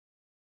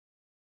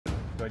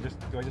Do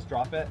I just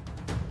drop it?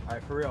 All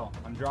right, for real,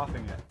 I'm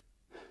dropping it.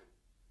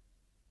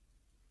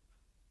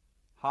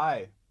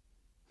 Hi.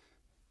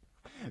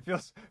 It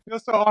feels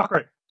so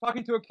awkward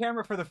talking to a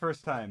camera for the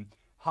first time.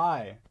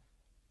 Hi,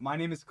 my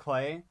name is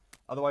Clay,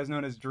 otherwise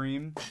known as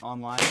Dream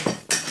online.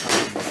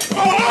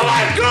 Oh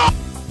my God!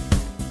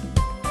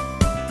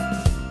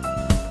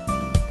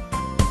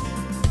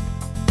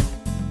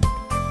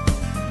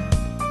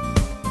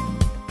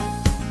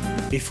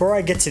 Before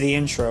I get to the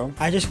intro,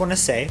 I just want to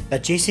say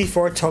that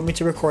CG5 told me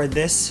to record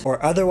this,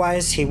 or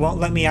otherwise he won't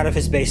let me out of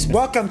his basement.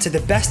 Welcome to the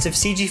best of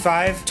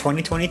CG5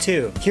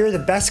 2022. Here are the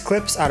best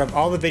clips out of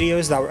all the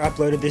videos that were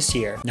uploaded this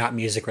year, not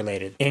music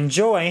related.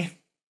 Enjoy!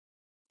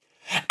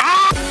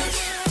 Ah!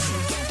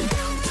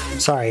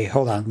 Sorry,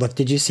 hold on. Look,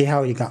 did you see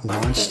how he got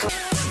launched?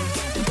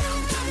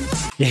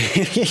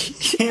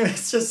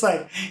 It's just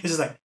like,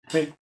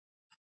 wait.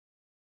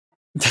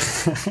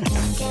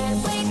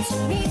 Can't wait to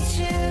meet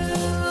you.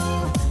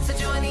 So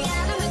join the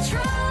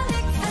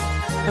animatronic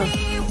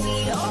family.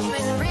 We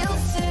open real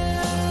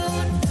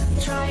soon.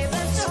 Try your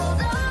best to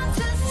hold on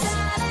to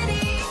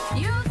sanity.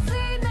 You've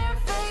seen their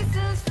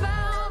faces,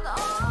 found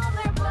all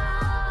their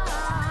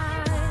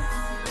blinds.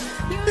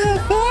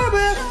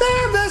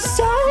 They're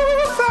so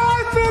far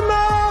from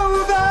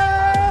over.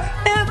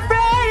 And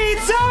Freddy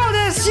told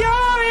us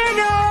you're an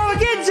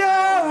organ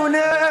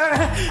donor.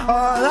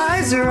 All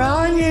eyes are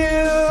on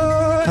you.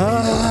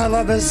 I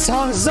love this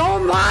song so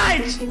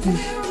much!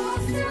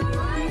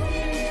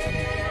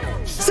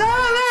 So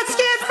let's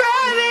get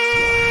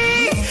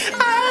ready!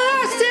 I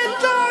lost it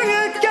long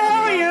ago,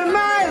 you're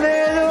my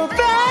little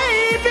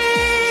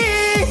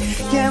baby!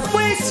 Can't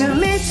wait to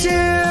meet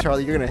you!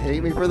 Charlie, you're gonna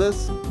hate me for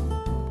this?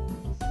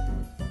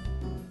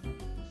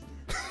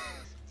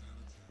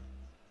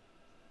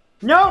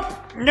 Nope!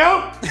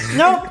 Nope!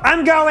 Nope!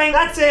 I'm going!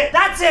 That's it!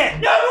 That's it!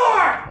 No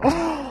more!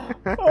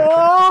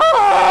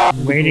 Oh!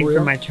 Waiting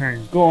for my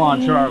turn. Go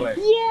on, Charlie.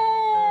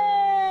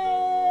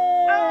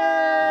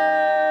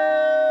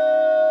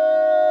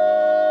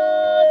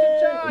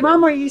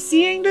 Mom, are you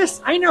seeing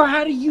this? I know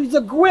how to use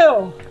a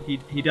grill.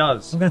 He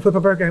does. I'm gonna flip a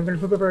burger. I'm gonna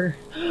flip a burger.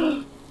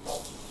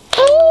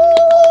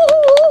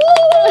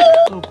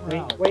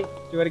 Wait.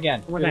 Do it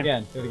again. Do it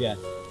again. Do it again.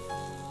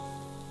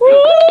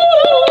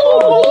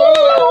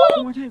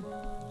 One more time.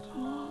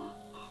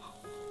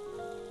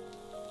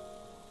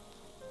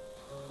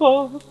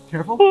 Oh,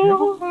 careful,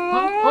 careful.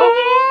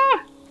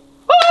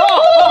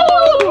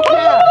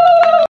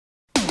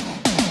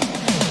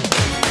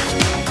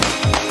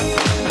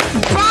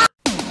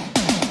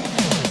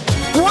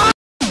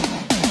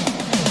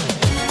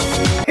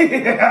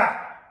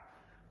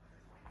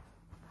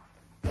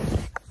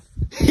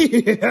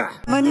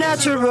 My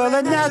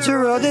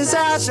natural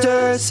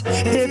disasters.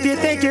 If you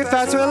think you're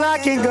fast, well, I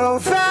can go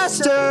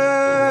faster.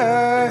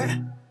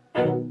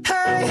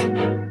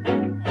 Hey.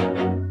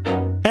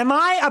 Am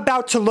I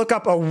about to look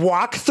up a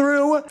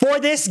walkthrough for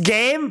this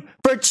game?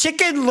 For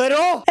Chicken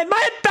Little? Am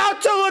I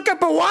about to look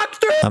up a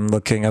walkthrough? I'm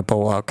looking up a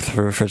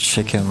walkthrough for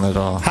Chicken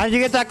Little. How did you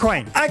get that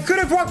coin? I could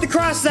have walked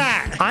across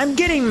that! I'm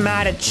getting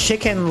mad at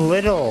Chicken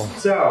Little.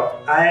 So,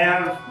 I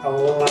have a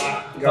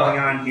lot going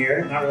on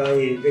here. Not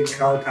really a good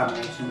color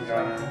combination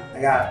going on. I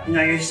got,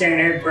 your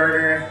standard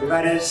burger,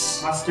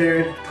 lettuce,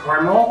 mustard,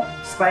 caramel,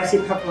 spicy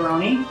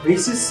pepperoni,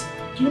 Reese's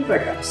peanut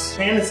butter cups,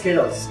 and the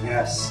Skittles.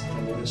 Yes,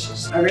 they're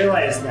delicious. I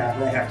realize now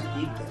that I have to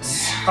eat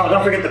this. Oh,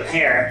 don't forget the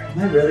pear. Am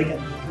I really gonna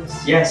eat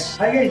this? Yes.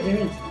 How are you guys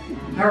doing?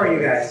 How are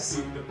you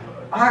guys?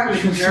 I'm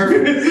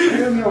nervous. I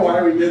don't know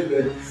why we did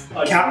this.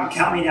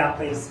 Count me down,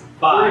 please.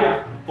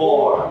 5,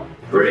 4,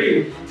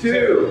 3,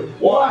 2,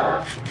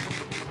 1.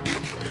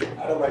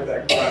 I don't like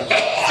that crunch.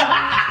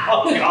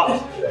 Oh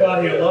God!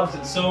 God, he loves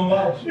it so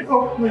much.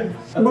 Oh, please.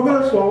 Am I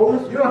gonna swallow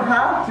this? You don't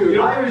have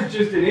to. I was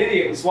just an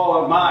idiot and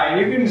swallowed mine.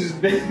 You can just.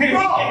 I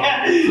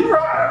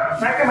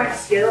got my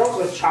Skittles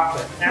with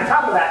chocolate. And on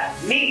top of that,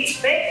 meat,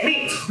 fake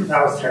meat.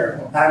 That was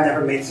terrible. I've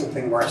never made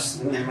something worse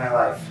in my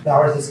life. That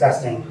was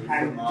disgusting.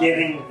 I'm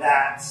giving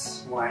that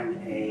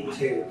one a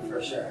 2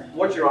 for sure.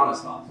 What's your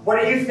honest thoughts? What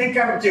do you think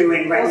I'm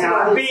doing right now?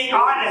 I'm being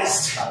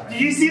honest. Do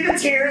you see the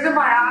tears in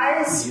my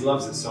eyes? He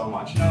loves it so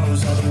much. Hey,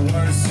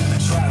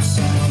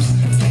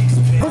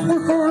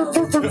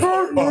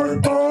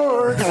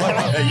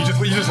 you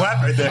just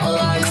laughed right there.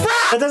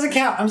 That doesn't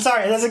count. I'm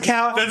sorry. It doesn't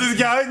count. That doesn't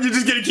count? You're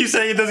just gonna keep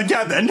saying it doesn't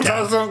count then? It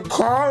doesn't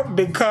count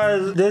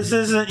because this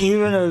isn't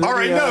even a video.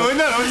 Alright, no,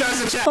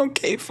 that's a chat.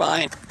 Okay,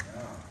 fine.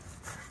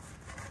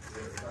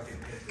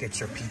 Get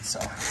your pizza.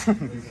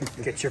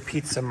 Get your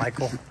pizza,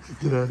 Michael.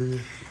 Get out of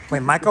here.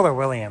 Wait, Michael or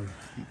William?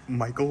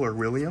 Michael or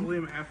William?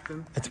 William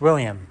Afton. It's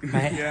William,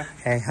 right? Yeah.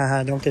 Hey,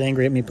 haha, don't get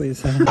angry at me,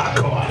 please.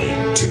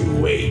 According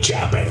to a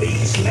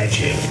Japanese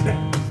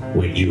legend,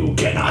 when you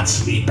cannot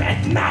sleep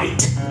at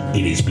night,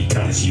 it is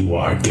because you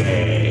are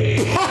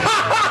gay.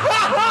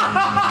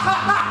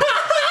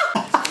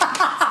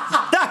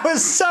 That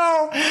was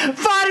so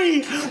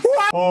funny!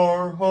 What?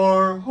 Har,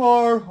 har,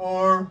 har,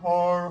 har,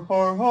 har,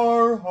 har,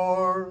 har,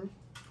 har.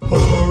 Har,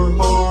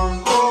 har,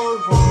 har,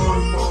 har,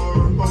 har,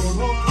 har,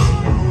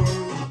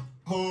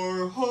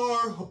 har, har,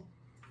 har.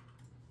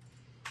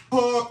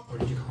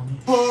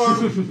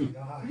 It's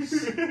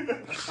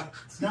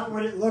not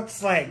what it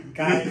looks like,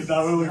 guys. It's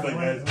not what it looks like,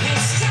 guys.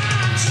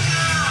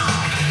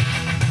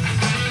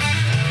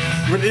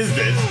 What is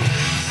this?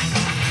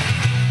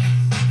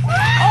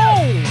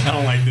 Oh! I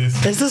don't like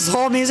this. Is this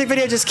whole music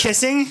video just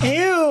kissing?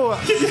 Ew!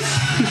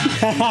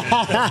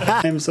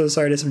 I'm so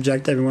sorry to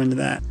subject everyone to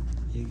that.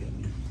 You get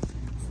me.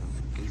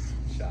 He's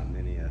shot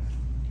many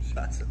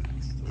shots of it.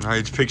 All right,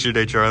 it's picture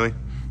day, Charlie.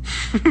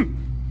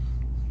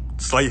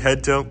 Slight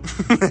head tilt.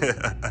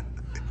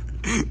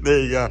 There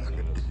you go.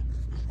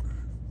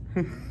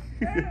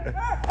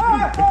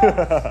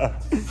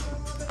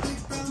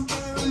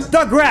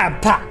 The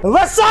grab pack.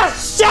 Let's not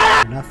shut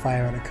up! Enough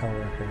fire on a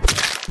coworker.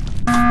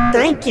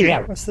 Thank you.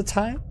 What's the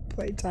time?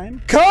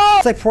 Playtime? Cool!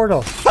 It's like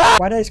Portal.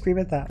 Why did I scream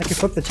at that? I can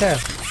flip the chair.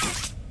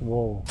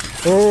 Whoa.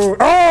 Oh!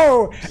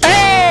 Oh!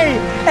 Hey!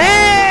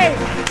 Hey!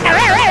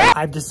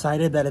 I've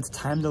decided that it's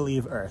time to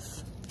leave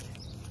Earth.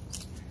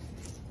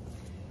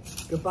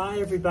 Goodbye,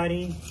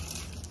 everybody.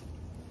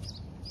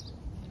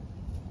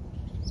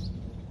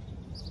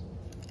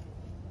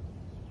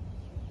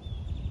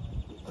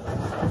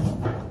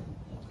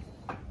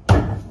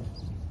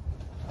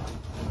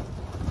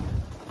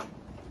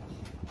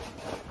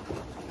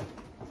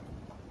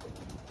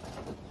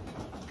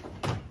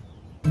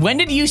 When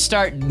did you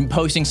start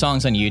posting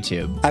songs on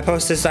YouTube? I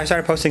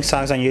started posting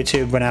songs on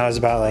YouTube when I was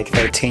about like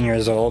 13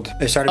 years old.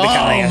 It started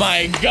becoming. Oh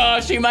my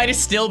gosh, you might have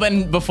still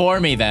been before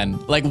me then.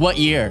 Like what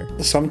year?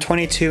 So I'm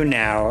 22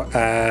 now.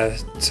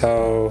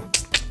 So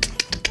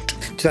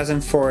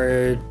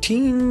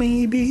 2014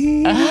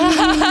 maybe.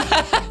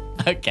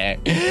 Okay.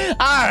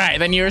 All right,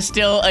 then you were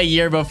still a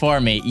year before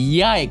me.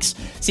 Yikes.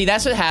 See,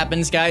 that's what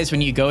happens, guys,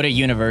 when you go to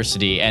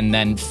university and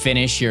then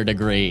finish your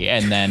degree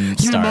and then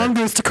start. Your mom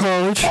goes to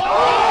college.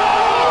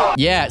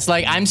 Yeah, it's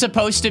like I'm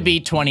supposed to be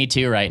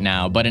 22 right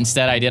now, but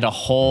instead I did a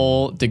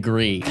whole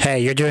degree.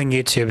 Hey, you're doing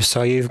YouTube,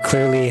 so you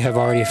clearly have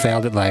already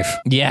failed at life.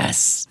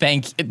 Yes.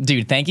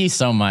 Dude, thank you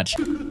so much.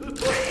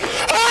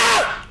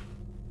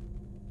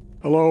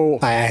 Hello.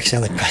 I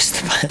accidentally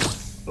pressed the button.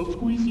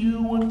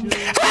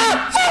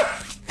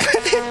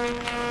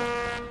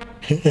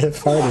 It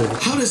farted.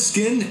 How to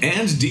skin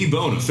and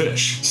debone a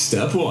fish.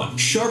 Step 1,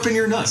 sharpen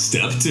your knife.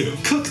 Step 2,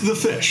 cook the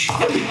fish.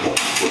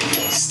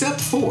 Step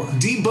 4,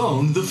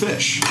 debone the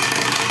fish.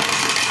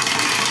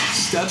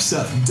 Step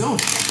 7,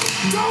 don't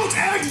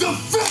egg the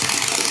fish!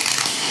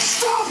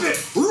 Stop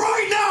it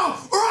right now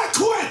or I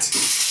quit!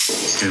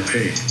 Step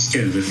 8,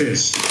 skin the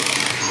fish.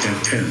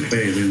 Step 10,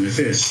 bathe in the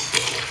fish.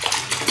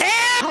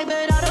 I'm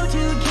an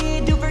auto-tune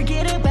kid, don't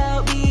forget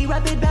about me.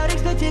 Rapid about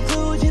expected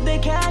clothes in the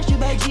cash of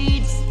my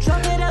jeans.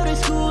 Drop it out of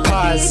school.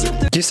 Pause.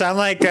 You sound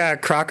like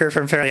Crocker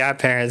from Fairly Odd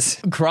Parents.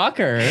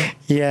 Crocker?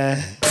 Yeah.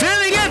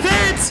 Fairly Odd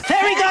Parents!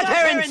 Fairly Odd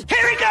Parents!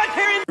 Fairly Odd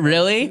Parents!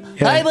 Really?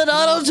 Yeah. I'm an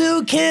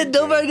auto-tune kid,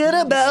 don't forget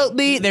about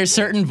me. There's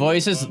certain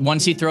voices,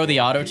 once you throw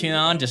the auto-tune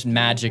on, just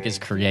magic is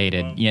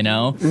created, you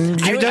know?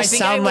 You just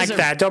sound like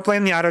that. Don't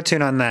blame the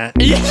auto-tune on that.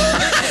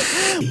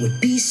 It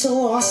would be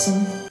so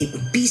awesome. It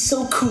would be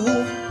so cool.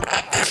 No!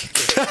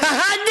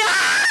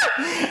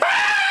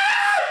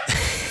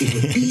 It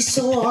would be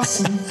so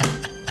awesome.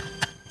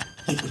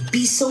 It would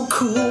be so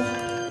cool.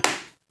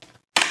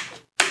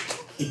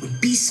 It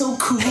would be so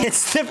cool.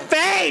 It's the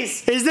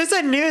face! Is this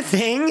a new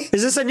thing?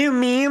 Is this a new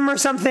meme or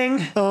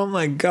something? Oh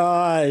my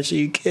gosh, are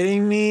you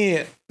kidding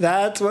me?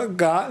 That's what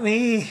got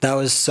me? That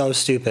was so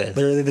stupid.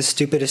 Literally the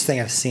stupidest thing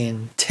I've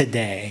seen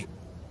today.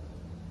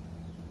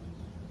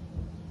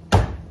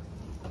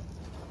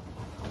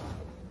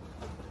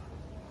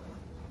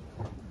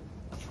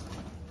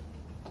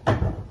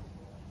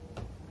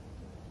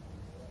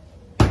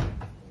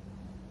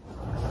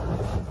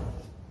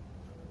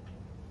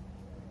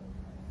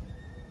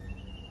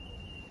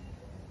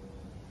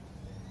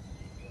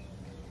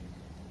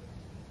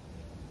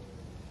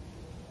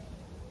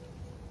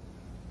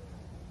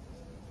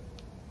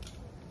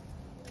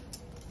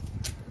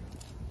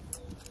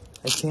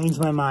 I changed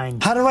my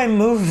mind. How do I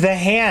move the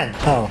hand?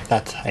 Oh,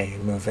 that's how you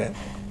move it.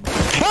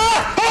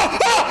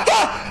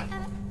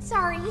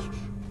 Sorry.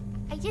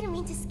 I didn't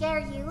mean to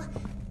scare you.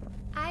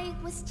 I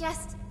was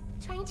just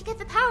trying to get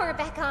the power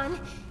back on.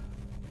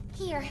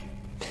 Here.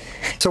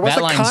 So what's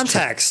the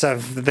context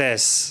of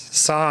this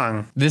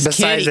song? This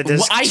besides kid, the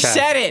disc I check?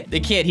 said it. The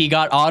kid, he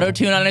got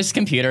auto-tune on his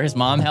computer. His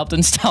mom helped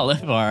install it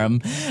for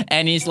him,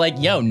 and he's like,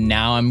 "Yo,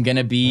 now I'm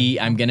gonna be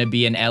an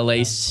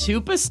LA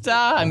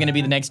superstar. I'm gonna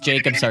be the next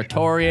Jacob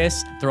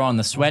Sartorius. Throw on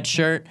the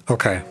sweatshirt."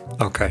 Okay.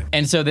 Okay.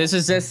 And so this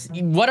is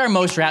what are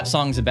most rap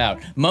songs about?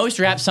 Most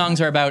rap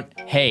songs are about,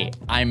 hey,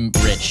 I'm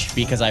rich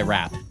because I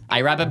rap.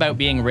 I rap about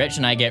being rich,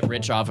 and I get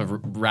rich off of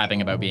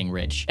rapping about being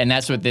rich. And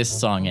that's what this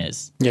song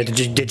is. Yeah,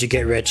 did you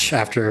get rich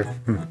after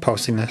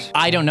posting this?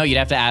 I don't know. You'd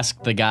have to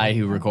ask the guy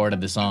who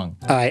recorded the song.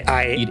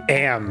 I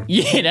am.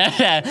 You'd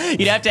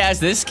have to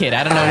ask this kid.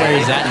 I don't know where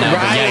he's at now.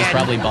 But yeah, he's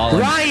probably balling.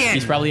 Ryan!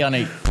 He's probably on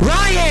a...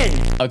 Ryan!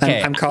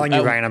 Okay. I'm calling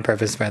you Ryan on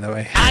purpose, by the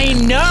way. I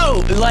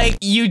know! Like,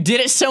 you did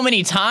it so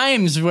many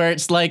times where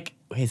it's like,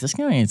 wait, is this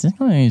guy serious?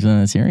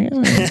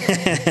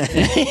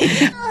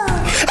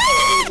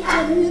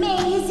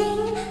 Amazing.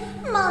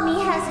 Mommy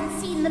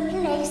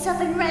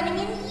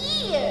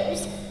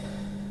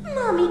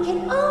Tommy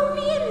can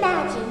only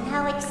imagine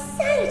how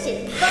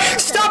excited both of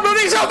Stop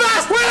moving so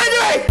fast! What am I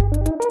doing?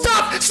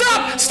 Stop!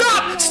 Stop!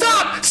 Stop!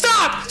 Stop!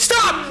 Stop!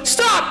 Stop!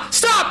 Stop!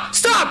 Stop!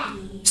 Stop!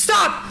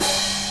 Stop!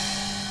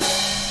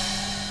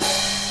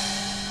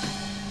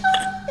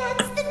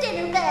 That's the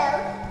dinner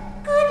bell.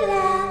 Good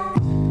luck.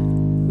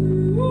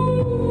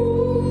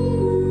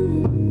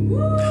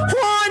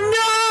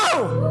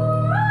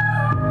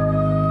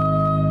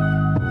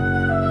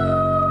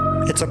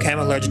 It's okay, I'm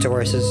allergic to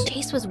horses.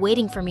 Chase was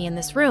waiting for me in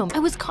this room. I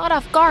was caught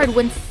off guard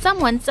when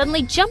someone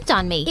suddenly jumped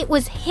on me. It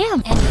was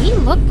him, and he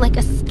looked like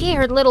a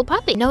scared little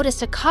puppy.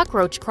 Noticed a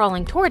cockroach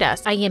crawling toward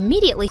us. I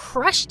immediately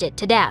crushed it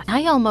to death.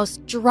 I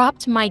almost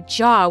dropped my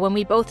jaw when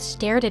we both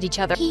stared at each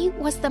other. He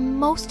was the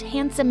most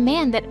handsome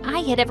man that I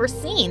had ever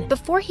seen.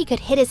 Before he could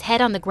hit his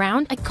head on the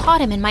ground, I caught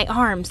him in my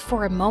arms.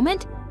 For a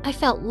moment, I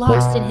felt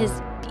lost in his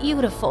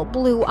beautiful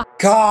blue eyes.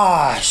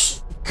 Gosh!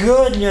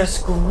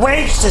 Goodness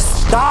gracious,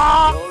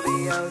 stop!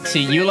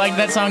 See, you like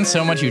that song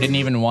so much you didn't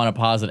even want to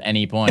pause at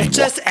any point. It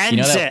just ends You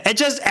know that- it. It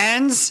just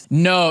ends.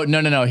 No. Here's Why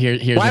what was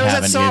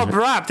happened. that so Here's-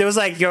 abrupt? It was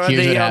like you're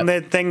here's what the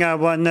hap- thing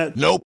one that.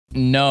 Nope.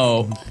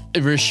 No,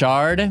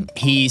 Richard,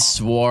 he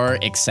swore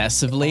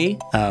excessively.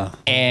 Oh.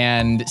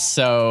 And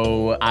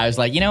so I was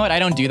like, you know what? I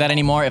don't do that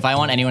anymore. If I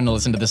want anyone to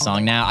listen to the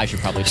song now, I should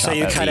probably stop So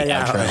you at cut the it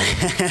out.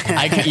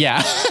 outro.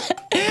 Yeah.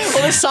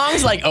 Well, the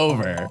song's like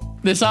over.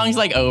 The song's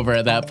like over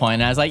at that point.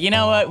 And I was like, you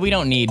know what? We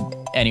don't need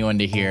anyone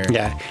to hear.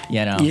 Yeah.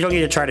 You know. You don't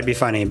need to try to be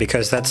funny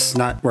because that's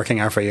not working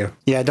out for you.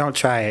 Yeah, don't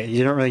try it.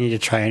 You don't really need to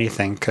try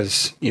anything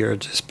because you're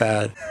just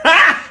bad.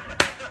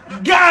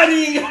 Got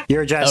him!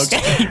 You're just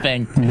Okay,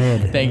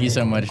 thank you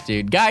so much,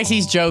 dude. Guys,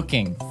 he's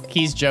joking.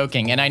 He's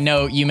joking. And I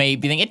know you may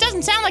be thinking, it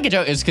doesn't sound like a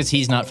joke. It's because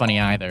he's not funny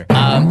either.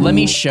 Let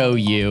me show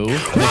you.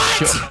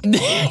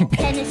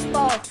 Tennis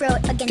ball, throw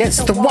it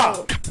against the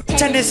wall.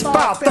 Tennis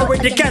ball, throw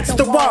it against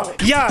the wall.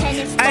 Yeah,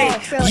 hey,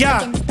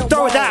 yeah,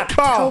 throw that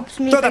ball.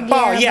 Throw that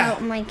ball, yeah.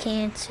 My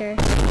cancer.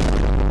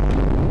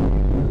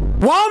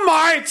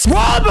 Walmart!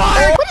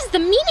 Walmart! What is the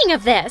meaning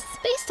of this?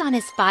 Based on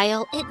his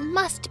file, it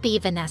must be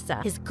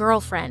Vanessa, his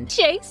girlfriend.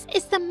 Chase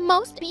is the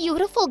most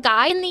beautiful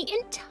guy in the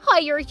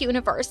entire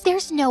universe.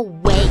 There's no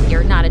way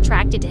you're not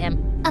attracted to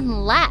him,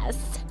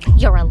 unless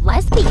you're a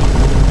lesbian.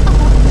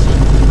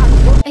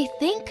 Oh, I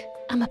think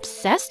I'm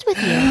obsessed with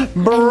you. I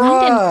leaned in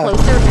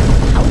closer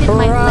and pouted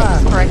my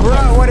lips for a kiss.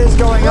 Bro, what is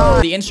going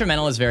on? The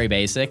instrumental is very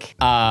basic.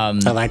 I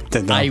liked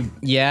it though.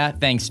 Yeah,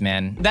 thanks,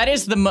 man. That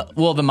is the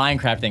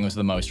Minecraft thing was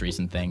the most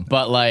recent thing.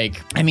 But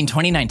like, I mean,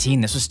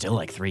 2019, this was still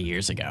like 3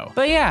 years ago.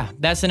 But yeah,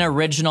 that's an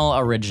original.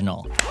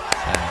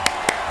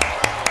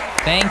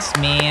 Thanks,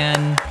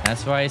 man.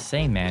 That's why I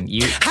say, man.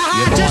 You're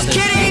the Just one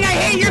kidding! I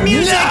hate your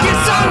music! Your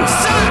song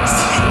sucks!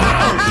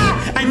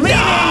 I'm leaving!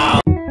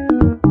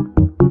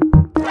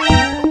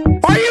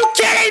 Are you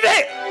kidding me?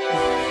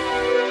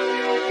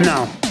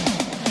 No.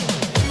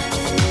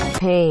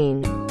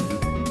 Pain.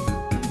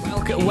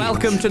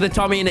 Welcome to the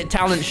Tommy and It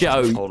Talent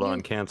Show. Hold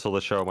on, cancel the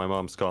show. My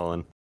mom's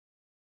calling.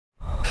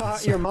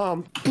 Your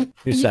mom.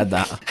 Who said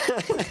that?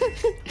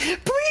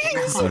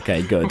 Please!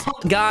 Okay, good.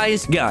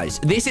 Guys,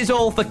 this is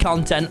all for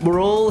content.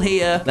 We're all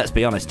here, let's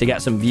be honest, to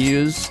get some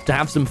views, to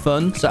have some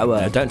fun,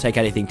 so don't take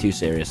anything too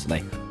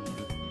seriously.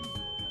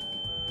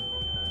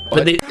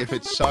 But if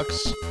it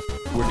sucks,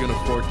 we're gonna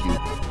fork you.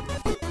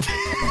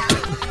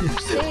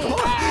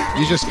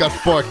 You just got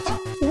forked.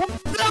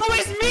 That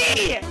was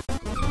me!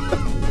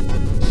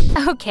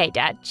 Okay,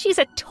 Dad, she's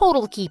a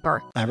total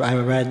keeper. I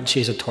read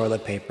she's a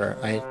toilet paper.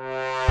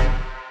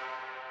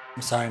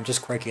 I'm sorry, I'm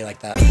just quirky like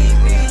that.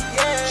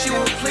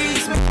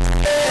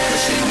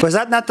 Was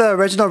that not the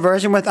original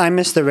version with I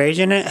Miss the Rage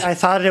in it? I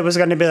thought it was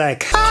gonna be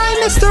like, I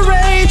miss the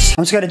rage!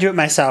 I'm just gonna do it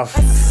myself.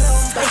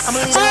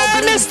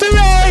 I miss the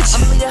rage!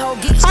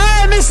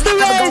 I miss the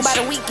rage!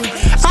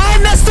 I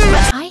miss the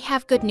rage! I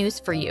have good news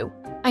for you.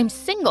 I'm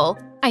single,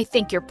 I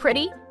think you're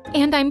pretty,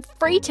 and I'm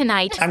free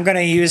tonight. I'm gonna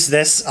use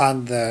this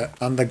on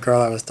the girl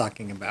I was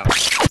talking about.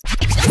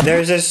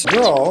 There's this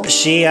girl,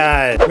 she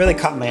really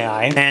caught my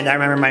eye, and I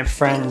remember my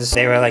friends,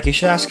 they were like, you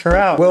should ask her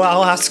out. Well,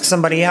 I'll ask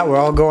somebody out,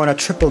 we'll all go on a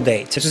triple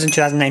date. This was in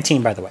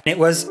 2019, by the way. It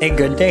was a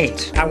good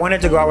date. I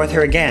wanted to go out with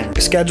her again. The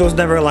schedules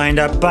never lined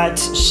up, but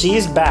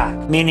she's back,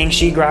 meaning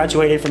she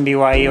graduated from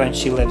BYU and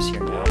she lives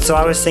here now. So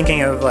I was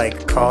thinking of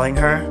like calling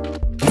her.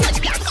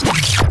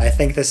 I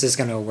think this is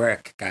gonna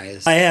work,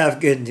 guys. I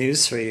have good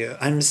news for you.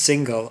 I'm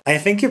single. I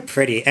think you're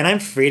pretty, and I'm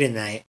free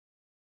tonight.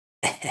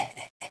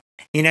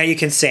 You know, you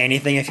can say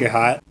anything if you're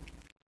hot,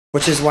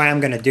 which is why I'm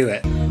gonna do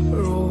it. You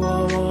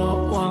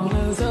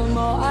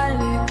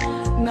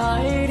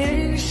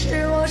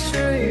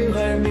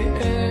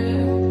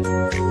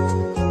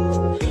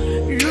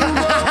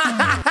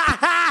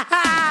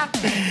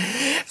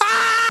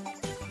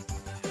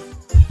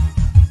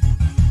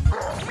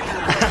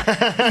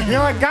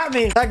know what got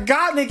me? That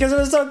got me because it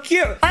was so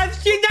cute. I've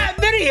seen that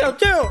video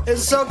too.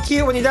 It's so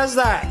cute when he does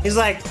that. He's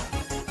like,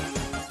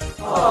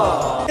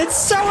 oh, it's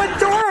so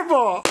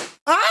adorable.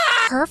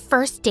 Ah! Her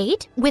first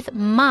date with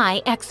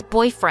my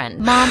ex-boyfriend.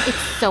 Mom, it's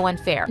so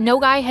unfair. No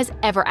guy has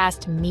ever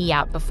asked me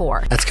out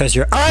before. That's because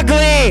you're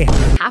ugly!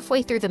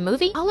 Halfway through the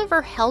movie,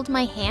 Oliver held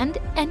my hand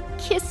and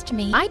kissed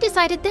me. I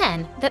decided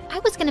then that I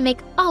was gonna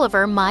make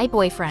Oliver my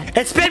boyfriend.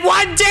 It's been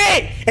one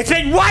date! It's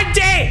been one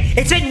date!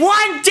 It's been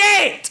one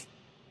date!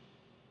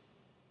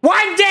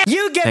 One day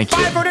you get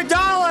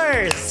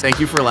 $500!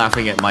 Thank you for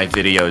laughing at my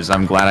videos.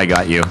 I'm glad I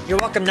got you. You're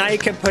welcome. Now you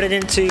can put it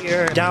into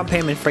your down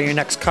payment for your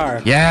next car.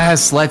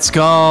 Yes, let's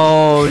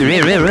go.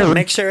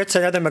 Make sure it's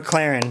another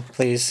McLaren,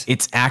 please.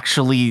 It's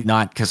actually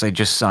not because I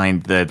just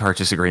signed the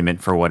purchase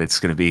agreement for what it's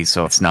going to be,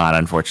 so it's not,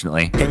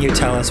 unfortunately. Can you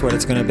tell us what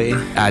it's going to be?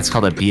 It's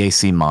called a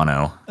BAC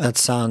Mono. That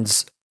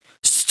sounds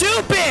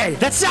stupid!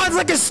 That sounds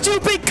like a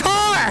stupid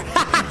car!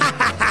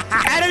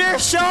 Editor,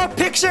 show a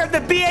picture of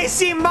the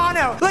BAC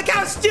Mono. Look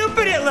how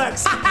stupid it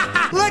looks.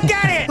 Look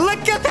at it.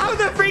 Look at how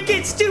the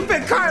freaking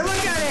stupid car. Look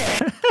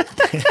at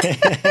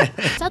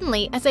it.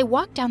 Suddenly, as I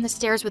walked down the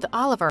stairs with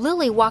Oliver,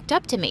 Lily walked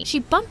up to me. She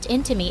bumped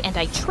into me and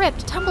I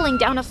tripped, tumbling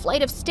down a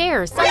flight of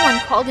stairs. Someone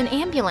called an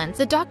ambulance.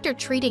 The doctor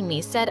treating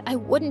me said I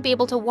wouldn't be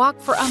able to walk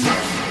for a month.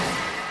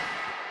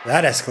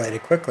 That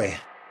escalated quickly.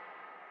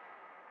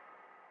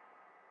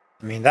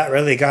 I mean, that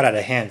really got out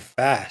of hand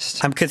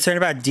fast. I'm concerned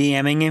about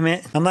DMing him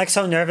it. I'm like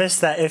so nervous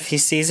that if he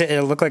sees it,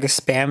 it'll look like a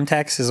spam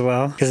text as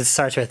well. Because it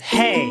starts with,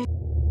 hey.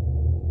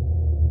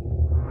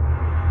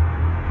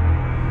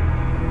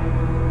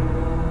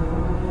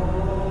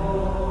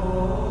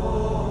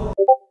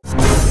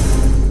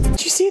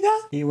 Did you see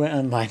that? He went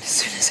online as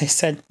soon as I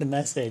sent the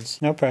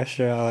message. No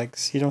pressure,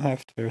 Alex. You don't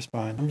have to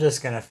respond. I'm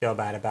just gonna feel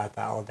bad about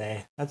that all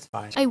day. That's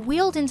fine. I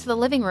wheeled into the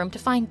living room to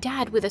find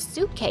Dad with a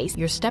suitcase.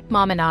 Your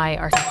stepmom and I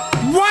are...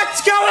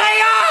 What's going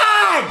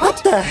on?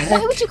 What the heck? Why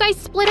would you guys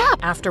split up?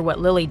 After what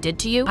Lily did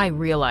to you, I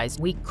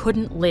realized we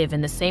couldn't live in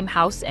the same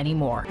house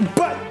anymore.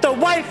 But the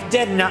wife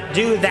did not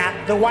do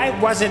that. The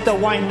wife wasn't the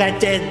one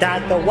that did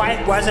that. The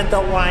wife wasn't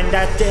the one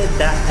that did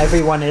that.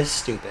 Everyone is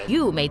stupid.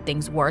 You made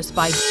things worse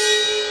by...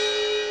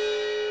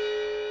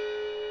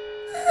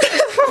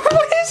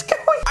 What is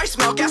going on? I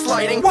smell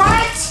gaslighting.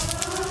 What?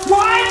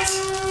 What?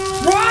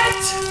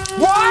 What?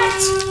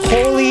 What?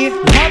 Holy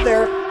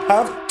mother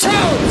of two!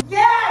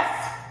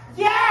 Yes!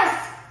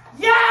 Yes!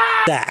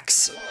 Yes!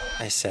 Sax.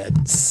 I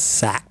said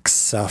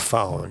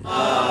saxophone.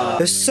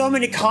 There's so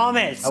many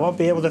comments. I won't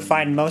be able to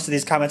find most of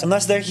these comments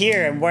unless they're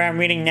here and where I'm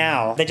reading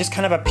now. They just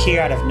kind of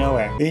appear out of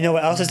nowhere. You know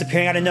what else is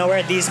appearing out of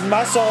nowhere? These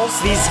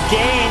muscles, these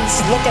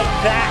gains. Look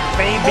at that,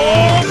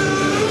 baby.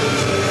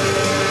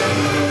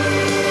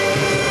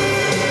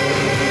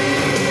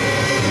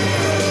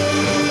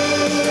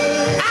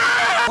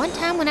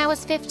 When I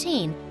was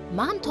 15,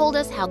 Mom told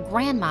us how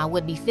Grandma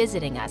would be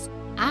visiting us.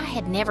 I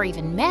had never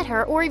even met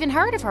her or even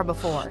heard of her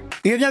before.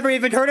 You've never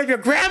even heard of your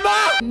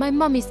grandma? My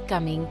mom is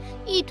coming.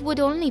 It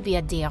would only be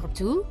a day or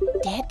two.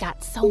 Dad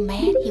got so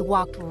mad, he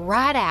walked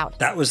right out.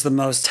 That was the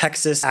most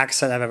Texas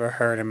accent I've ever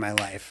heard in my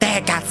life.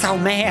 Dad got so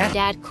mad.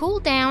 Dad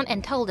cooled down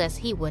and told us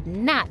he would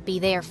not be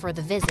there for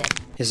the visit.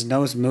 His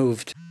nose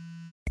moved.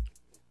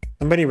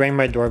 Somebody rang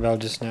my doorbell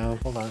just now.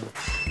 Hold on.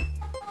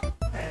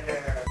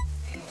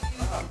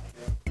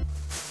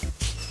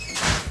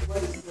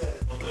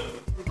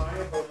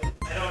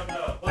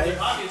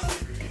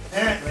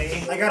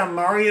 Apparently, I got a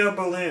Mario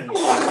balloon.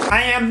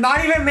 I am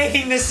not even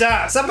making this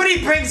up.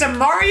 Somebody brings a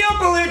Mario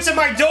balloon to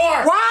my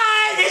door.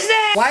 What is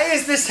this? Why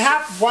is this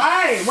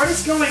Why? What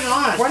is going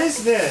on? What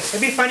is this?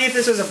 It'd be funny if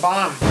this was a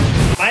bomb.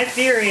 My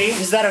theory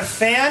is that a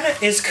fan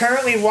is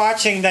currently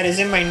watching that is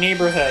in my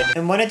neighborhood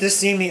and wanted to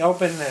see me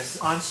open this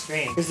on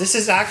stream. Because this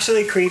is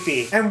actually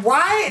creepy. And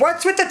why?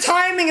 What's with the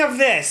timing of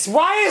this?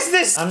 Why is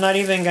this? I'm not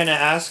even gonna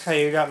ask how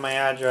you got my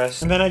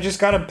address. And then I just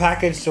got a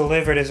package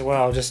delivered as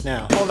well just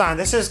now. Hold on,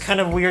 this is kind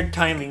of weird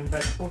timing,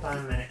 but hold on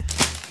a minute.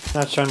 It's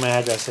not showing my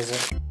address, is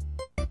it?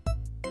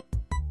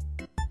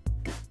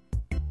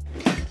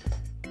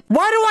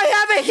 Why do I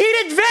have a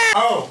heated vent?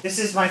 Oh, this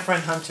is my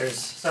friend Hunter's.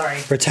 Sorry.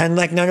 Pretend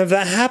like none of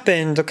that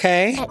happened,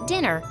 okay? At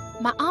dinner,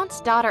 my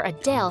aunt's daughter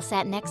Adele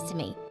sat next to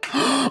me.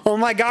 Oh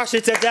my gosh,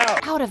 it's Adele.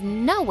 Out of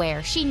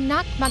nowhere, she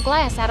knocked my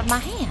glass out of my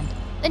hand.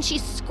 Then she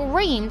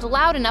screamed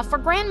loud enough for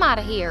Grandma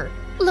to hear.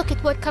 Look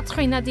at what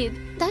Katrina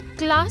did. That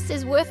glass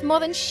is worth more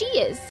than she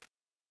is.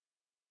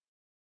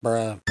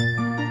 Bruh.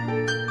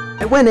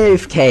 I went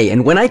AFK,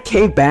 and when I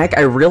came back,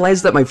 I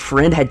realized that my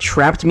friend had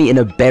trapped me in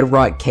a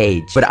bedrock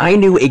cage. But I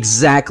knew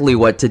exactly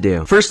what to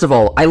do. First of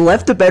all, I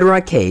left the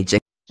bedrock cage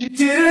and— You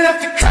didn't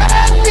have to cut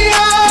me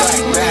off.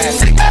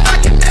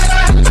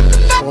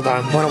 Hold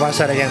on, I wanna watch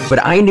that again.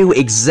 But I knew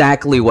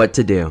exactly what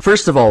to do.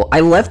 First of all,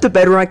 I left the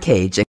bedrock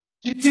cage and—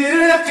 You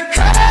didn't have to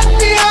cut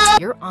me off.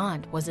 Your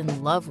aunt was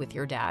in love with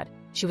your dad.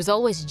 She was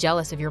always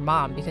jealous of your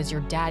mom because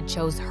your dad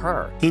chose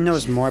her. He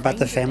knows more about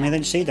the family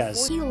than she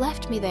does. He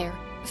left me there,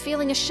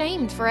 feeling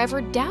ashamed for ever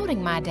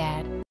doubting my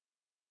dad.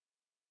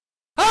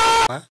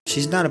 What?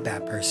 She's not a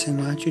bad person.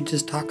 Why don't you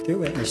just talk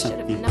through it or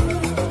something?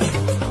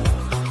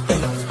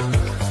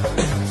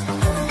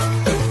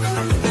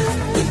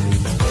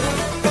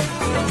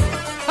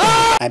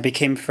 I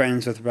became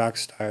friends with rock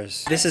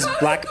stars. This is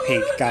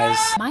Blackpink, guys.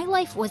 My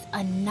life was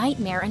a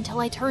nightmare until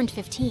I turned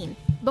 15.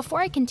 Before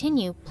I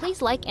continue,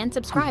 please like and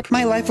subscribe.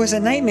 My life was a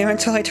nightmare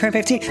until I turned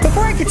 15.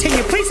 Before I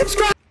continue, please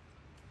subscribe!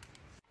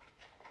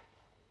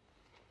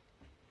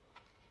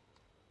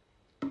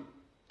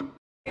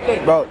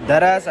 Bro,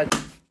 deadass.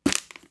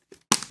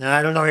 No,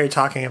 I don't know what you're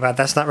talking about.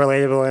 That's not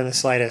relatable in the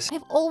slightest.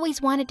 I've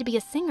always wanted to be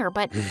a singer,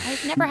 but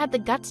I've never had the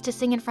guts to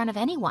sing in front of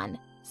anyone.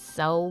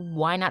 So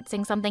why not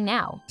sing something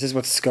now? This is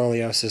what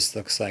scoliosis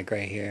looks like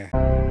right here.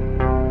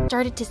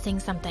 Started to sing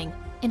something,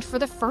 and for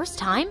the first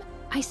time,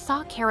 I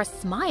saw Kara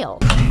smile.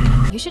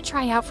 You should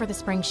try out for the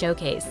spring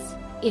showcase.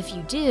 If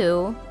you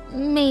do,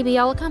 maybe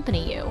I'll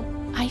accompany you.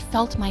 I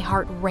felt my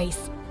heart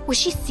race. Was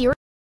she serious?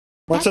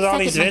 What's with all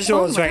these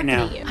visuals right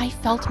now? I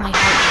felt my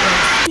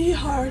heart race. Be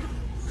hard.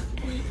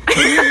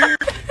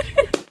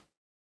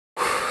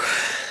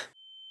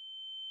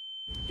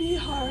 Be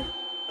hard.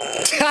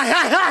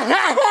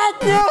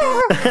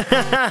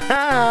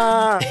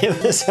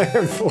 It was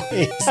her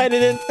voice. I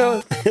didn't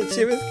know that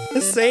she was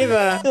gonna say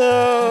that.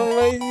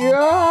 Oh my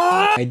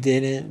god. I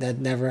didn't. That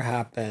never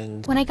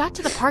happened. When I got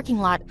to the parking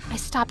lot, I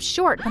stopped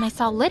short when I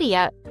saw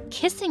Lydia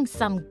kissing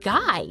some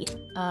guy.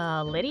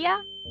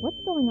 Lydia? What's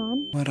going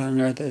on? What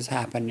on earth is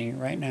happening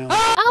right now?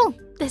 Oh,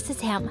 this is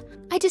him.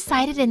 I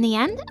decided in the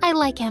end, I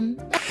like him.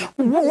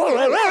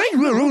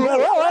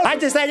 I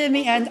decided in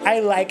the end, I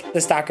like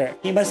the stalker.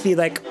 He must be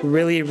like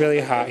really,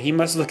 really hot. He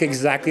must look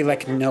exactly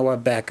like Noah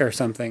Beck or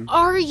something.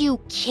 Are you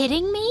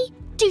kidding me?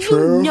 Do you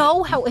True.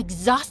 know how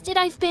exhausted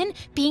I've been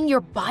being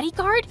your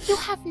bodyguard? You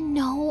have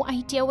no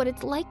idea what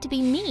it's like to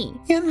be me.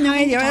 You have no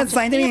idea what it's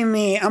like to be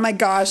me. Oh my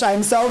gosh,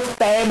 I'm so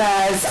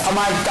famous. Oh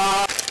my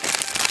god.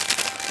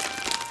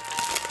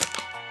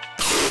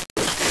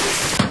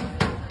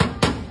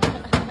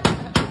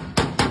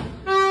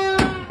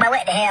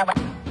 What the hell?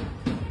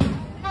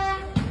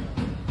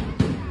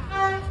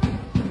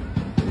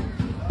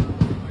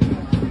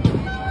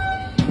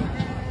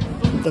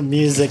 The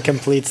music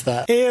completes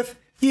that. If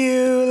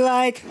you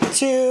like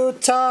to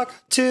talk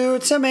to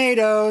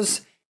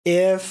tomatoes,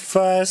 if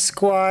a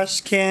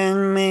squash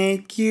can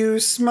make you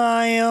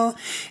smile,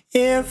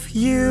 if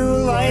you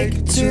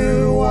like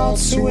to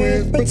waltz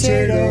with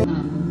potato.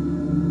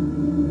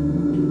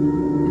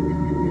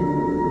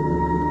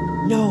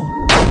 No.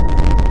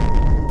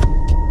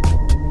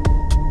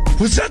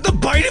 Was that the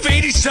bite of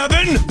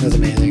 87? That was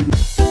amazing.